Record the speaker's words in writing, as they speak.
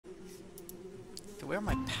Where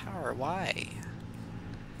my power? Why?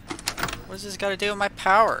 What does this got to do with my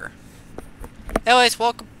power? Anyways,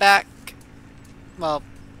 welcome back. Well,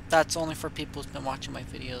 that's only for people who've been watching my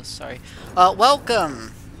videos. Sorry.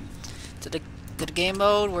 Welcome to the game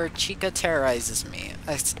mode where Chica terrorizes me.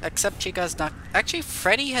 Except Chica's not. Actually,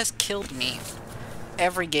 Freddy has killed me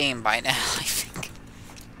every game by now. I think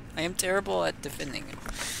I am terrible at defending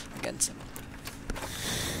against him.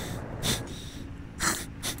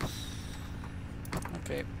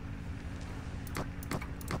 Okay.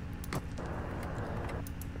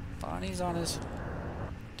 Bonnie's on his...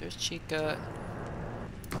 There's Chica.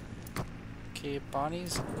 Okay,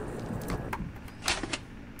 Bonnie's...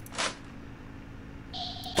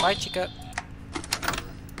 Bye, Chica.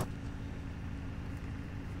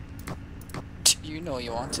 You know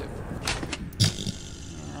you want to.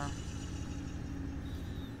 Yeah.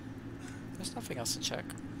 There's nothing else to check.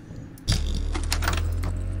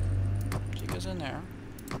 Chica's in there.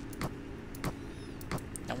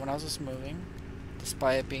 No one else is moving,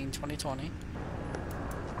 despite it being 2020.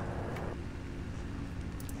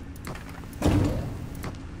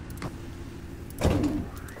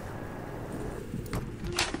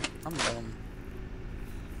 I'm dumb.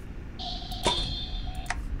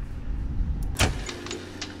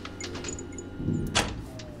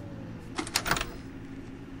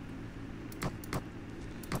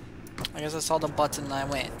 I guess I saw the button and I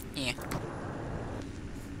went, yeah.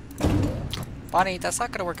 Bonnie, that's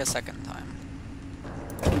not gonna work a second time.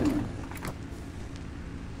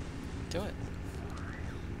 Do it.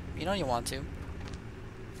 You know you want to.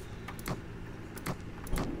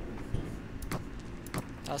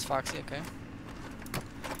 That was Foxy, okay.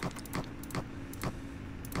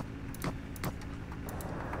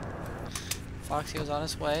 Foxy was on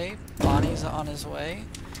his way. Bonnie's on his way.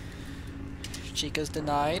 Chica's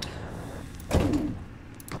denied.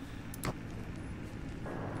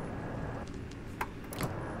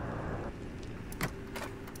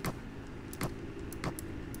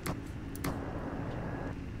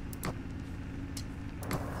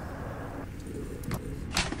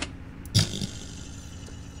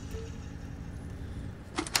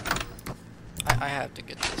 I have to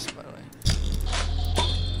get this, by the way.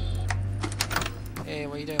 Hey,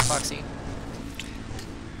 what are you doing, Foxy?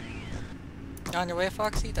 You on your way,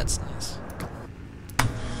 Foxy? That's nice.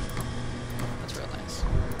 That's real nice.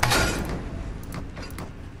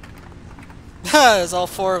 There's all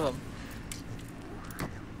four of them.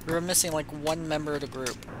 We were missing like one member of the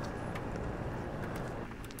group.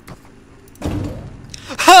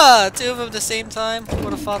 Ha! Two of them at the same time? Who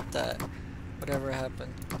would have thought that? Whatever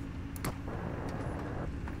happened.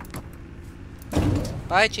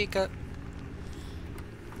 Bye, Chica.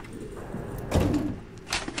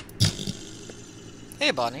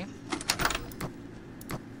 Hey, Bonnie.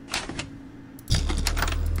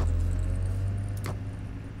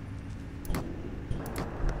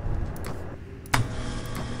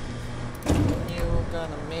 You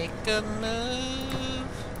gonna make a move?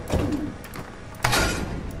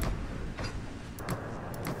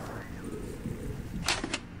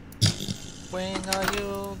 When are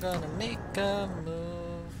you gonna make a move?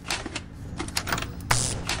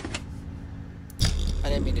 I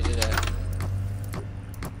didn't mean to do that.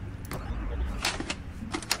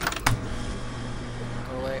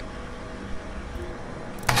 Go away.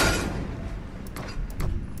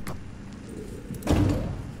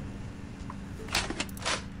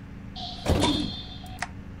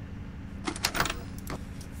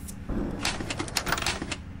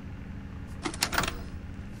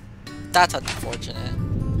 That's unfortunate.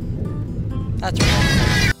 That's really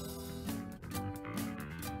unfortunate.